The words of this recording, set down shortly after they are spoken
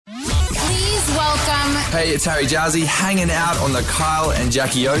Hey, it's Harry Jowsey hanging out on the Kyle and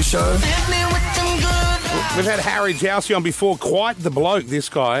Jackie O show. We've had Harry Jowsey on before. Quite the bloke, this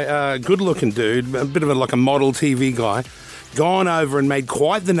guy. Good-looking dude, a bit of like a model TV guy. Gone over and made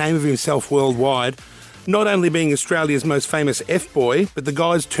quite the name of himself worldwide. Not only being Australia's most famous F-boy, but the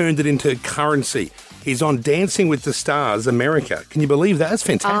guy's turned it into currency. He's on Dancing with the Stars, America. Can you believe that? That's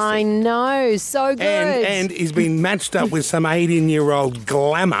fantastic. I know, so good. And he's been matched up with some 18-year-old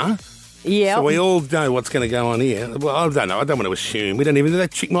glamour. Yeah. So we all know what's going to go on here. Well, I don't know. I don't want to assume. We don't even. That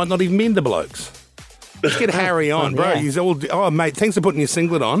chick might not even be into blokes. Let's get Harry on, bro. Yeah. He's all. Oh, mate, thanks for putting your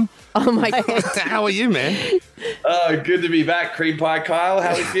singlet on. Oh, my God. How are you, man? Oh, good to be back, Cream Pie Kyle.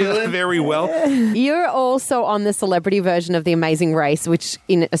 How are you feeling? Very well. You're also on the celebrity version of The Amazing Race, which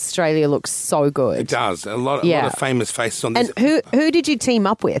in Australia looks so good. It does. A lot of famous faces on this. And who did you team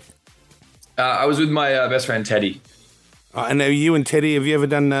up with? I was with my best friend, Teddy. And are you and Teddy, have you ever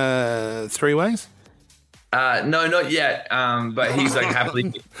done three-ways? No, not yet. But he's like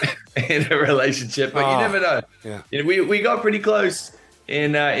happily in a relationship. But you never know. Yeah. You know, we got pretty close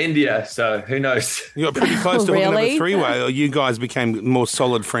in India, so who knows? You got pretty close to hooking up Really? a three-way, or you guys became more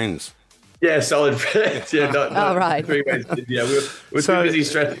solid friends? Yeah, solid friends. Yeah, not right. 3 ways. Yeah, we're too busy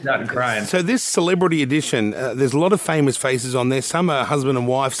stressing out and crying. So this celebrity edition, there's a lot of famous faces on there. Some are husband and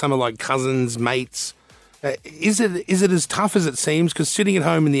wife, some are like cousins, mates. Is it as tough as it seems? Because sitting at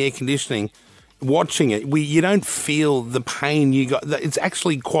home in the air conditioning, watching it, you don't feel the pain you got. It's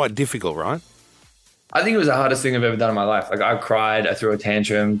actually quite difficult, right? I think it was the hardest thing I've ever done in my life. Like I cried, I threw a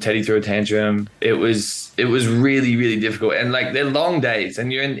tantrum, Teddy threw a tantrum. It was really, really difficult. And like they're long days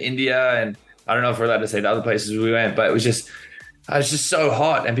and you're in India and I don't know if we're allowed to say the other places we went, but I was just so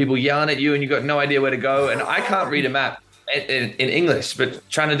hot and people yelling at you and you got no idea where to go. And I can't read a map in English, but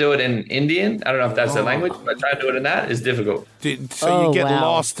trying to do it in Indian, I don't know if that's the language, but trying to do it in that is difficult. So you get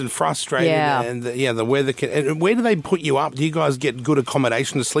lost and frustrated and the weather can... And where do they put you up? Do you guys get good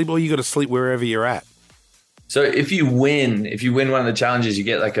accommodation to sleep or you got to sleep wherever you're at? So if you win one of the challenges, you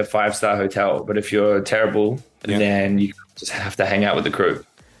get like a 5-star hotel. But if you're terrible, then you just have to hang out with the crew.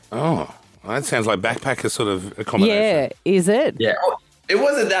 Oh, well, that sounds like backpacker sort of accommodation. Yeah, is it? Yeah. It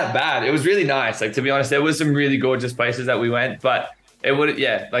wasn't that bad. It was really nice. Like, to be honest, there was some really gorgeous places that we went, but it would,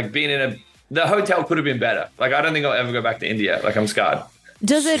 like being in the hotel could have been better. Like, I don't think I'll ever go back to India. Like, I'm scarred.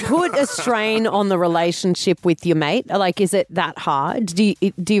 Does it put a strain on the relationship with your mate? Like, is it that hard? Do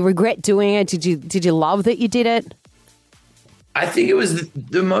you regret doing it? Did you love that you did it? I think it was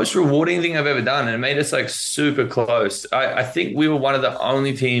the most rewarding thing I've ever done, and it made us like super close. I think we were one of the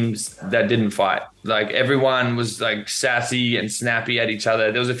only teams that didn't fight. Like everyone was like sassy and snappy at each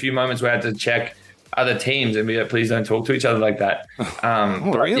other. There was a few moments where I had to check other teams and be like, please don't talk to each other like that.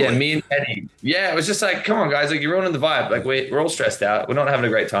 Really? Yeah, me and Eddie. Yeah, it was just like, come on, guys, like you're ruining the vibe. Like we're all stressed out. We're not having a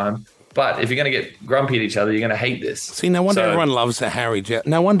great time. But if you're going to get grumpy at each other, you're going to hate this. See, no wonder everyone loves Harry.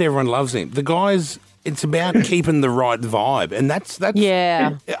 No wonder everyone loves him. The guys... It's about keeping the right vibe, and that's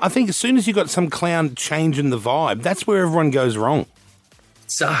yeah. I think as soon as you got some clown changing the vibe, that's where everyone goes wrong. It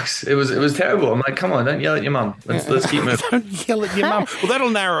sucks. It was terrible. I'm like, come on, don't yell at your mum. Let's keep moving. Don't yell at your mum. Well,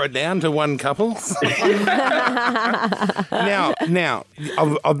 that'll narrow it down to one couple. Now,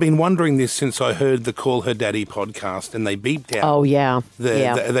 I've been wondering this since I heard the Call Her Daddy podcast, and they beeped out. Oh yeah,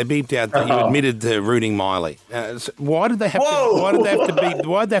 they beeped out that you admitted to rooting Miley. So why did they have to? Why did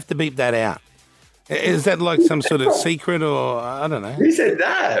they have to beep that out? Is that like some sort of secret or I don't know? Who said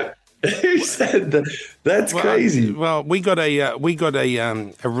that? Who said that? That's crazy. Well, we got a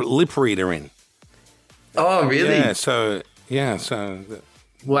lip reader in. Oh, really? Yeah. So.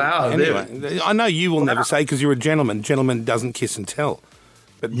 Wow. Anyway, I know you will never say because you're a gentleman. Gentleman doesn't kiss and tell.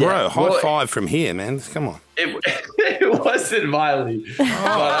 But bro, high five from here, man. Come on. It wasn't Miley.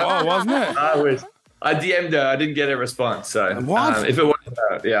 Wasn't it? I DM'd her. I didn't get a response. So what? If it wasn't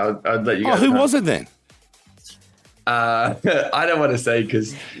her, I'd let you guys who know. was it then? I don't want to say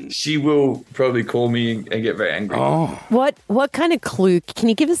because she will probably call me and get very angry. Oh. What kind of clue? Can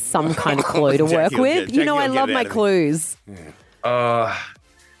you give us some kind of clue to work with? You know, I love my clues. I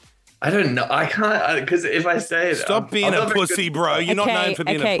don't know. I can't because if I say it, stop being a pussy, bro. You're not known for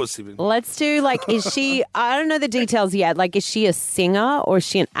being a pussy. Let's do is she? I don't know the details yet. Like, is she a singer or is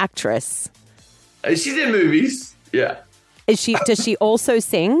she an actress? She's in movies. Yeah. Is she? Does she also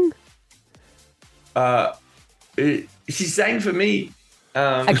sing? She sang for me.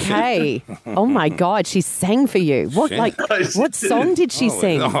 Okay. Oh my God, she sang for you. What what song did she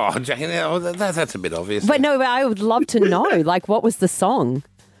sing? Oh, Jane, that's a bit obvious. But no, I would love to know. Like, what was the song?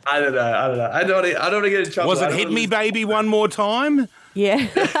 I don't know. I don't want to get in trouble. Was it "Hit Me, Baby, One More Time"? Yeah.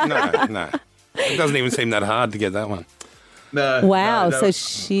 No. It doesn't even seem that hard to get that one. No. Wow, no. so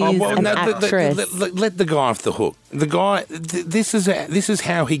she's an actress. Let the guy off the hook. The guy, this is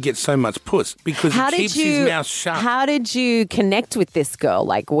how he gets so much puss, because he keeps his mouth shut. How did you connect with this girl?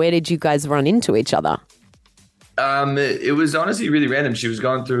 Like, where did you guys run into each other? It was honestly really random. She was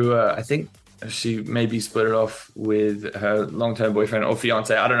going through, I think she maybe split it off with her long-term boyfriend or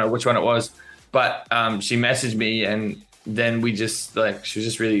fiance. I don't know which one it was, but she messaged me, and then we just she was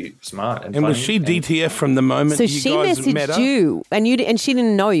just really smart and funny. Was she DTF from the moment so you guys met messaged up? you, and she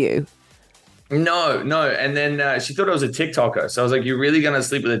didn't know you. No. And then she thought I was a TikToker. So I was like, "You're really gonna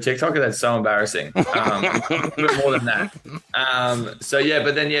sleep with a TikToker? That's so embarrassing." A bit more than that.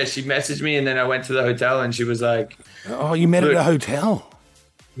 But then she messaged me, and then I went to the hotel, and she was like, "Oh, you met at a hotel?"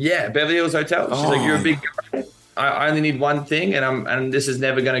 Yeah, Beverly Hills Hotel. She's like, "You're a big guy. I only need one thing, and this is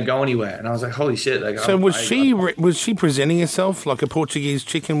never going to go anywhere." And I was like, "Holy shit!" Like, so was she presenting herself like a Portuguese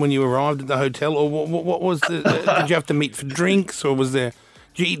chicken when you arrived at the hotel, or what was the? Did you have to meet for drinks, or was there?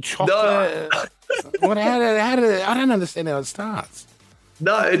 Did you eat chocolate? No. How did I don't understand how it starts.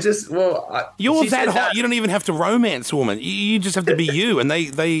 No, it just you're that hot. You don't even have to romance a woman. You just have to be you, and they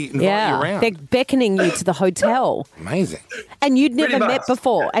invite you around. They're beckoning you to the hotel. Amazing. And you'd never met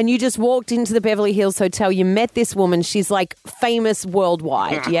before, and you just walked into the Beverly Hills Hotel. You met this woman. She's like famous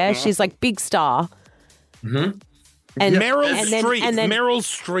worldwide. Yeah, she's like big star. Mm-hmm. And Meryl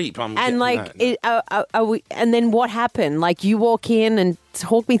Streep. And then what happened? Like, you walk in and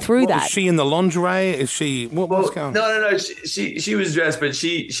talk me through that. Is she in the lingerie? Is she? What's going on? No. She was dressed, but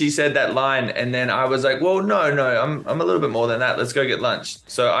she said that line, and then I was like, "Well, no, I'm a little bit more than that. Let's go get lunch."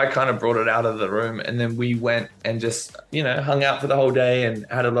 So I kind of brought it out of the room, and then we went and just hung out for the whole day and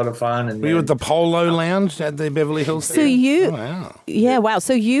had a lot of fun. And were you at the Polo Lounge at the Beverly Hills? So wow.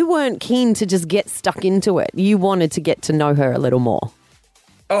 So you weren't keen to just get stuck into it. You wanted to get to know her a little more.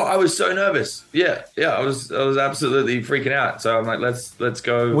 Oh, I was so nervous. Yeah. I was absolutely freaking out. So I'm like, let's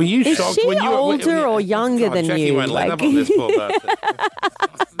go. Were you shocked? Is she older or younger than Jackie you? Won't let up on this poor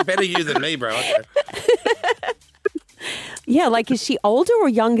bastard. Better you than me, bro. Okay. Yeah, like, is she older or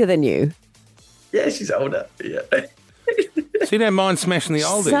younger than you? Yeah, she's older. Yeah. So you don't mind smashing the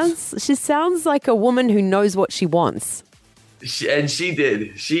oldies? She sounds like a woman who knows what she wants. She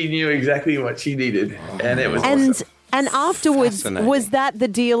did. She knew exactly what she needed, and it was awesome. And afterwards, was that the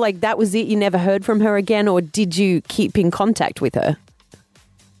deal? Like, that was it? You never heard from her again, or did you keep in contact with her?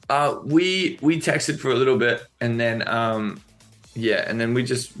 We texted for a little bit, and then and then we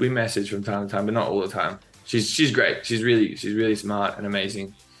messaged from time to time, but not all the time. She's great. She's really smart and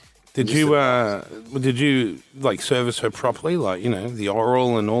amazing. Did you like service her properly, like the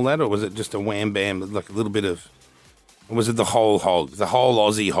oral and all that, or was it just a wham bam, like a little bit of? Or was it the whole hog, the whole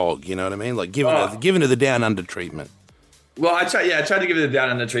Aussie hog? You know what I mean? Like giving her the down under treatment. Well, I tried to give it the down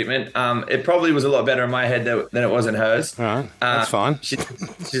under treatment. It probably was a lot better in my head than it was in hers. All right, that's fine.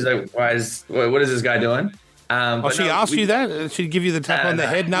 She's like, what is this guy doing? She asked you that? She'd give you the tap on the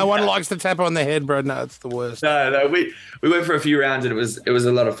head? No one likes the tap on the head, bro. No, it's the worst. No. We went for a few rounds, and it was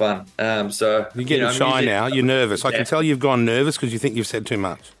a lot of fun. So you're getting shy now. You're nervous. I can tell you've gone nervous because you think you've said too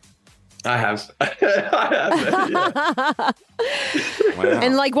much. I have. Wow.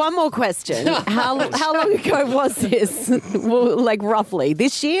 And like, one more question. How long ago was this? Well, like, roughly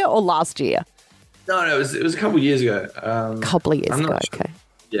this year or last year? No, it was a couple of years ago. Couple of years ago, okay.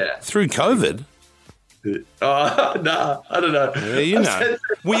 Yeah. Through COVID? Oh, no, I don't know. Yeah,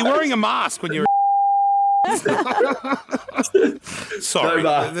 were you wearing a mask when you were... Sorry.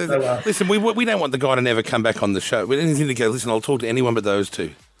 No. Listen, we don't want the guy to never come back on the show. We don't need to go, listen, I'll talk to anyone but those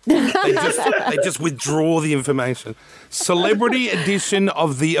two. They just withdraw the information. Celebrity edition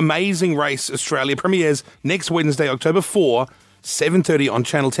of The Amazing Race Australia premieres next Wednesday, October 4, 7:30 on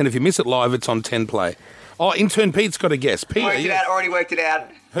Channel 10. If you miss it live, it's on 10 Play. Oh, intern Pete's got a guess. Pete, already worked it out.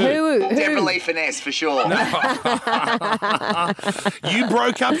 Who? Deborah Lee Finesse, for sure. You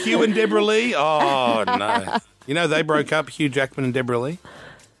broke up Hugh and Deborah Lee? Oh, no. They broke up, Hugh Jackman and Deborah Lee?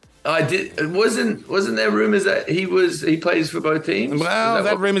 I did. Wasn't there rumours that he plays for both teams? Well,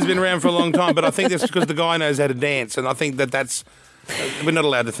 that rumour's been around for a long time, but I think that's because the guy knows how to dance, and I think that's... We're not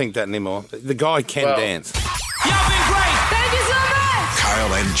allowed to think that anymore. The guy can dance. Y'all been great. Thank you so much.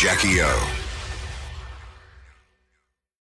 Kyle and Jackie O.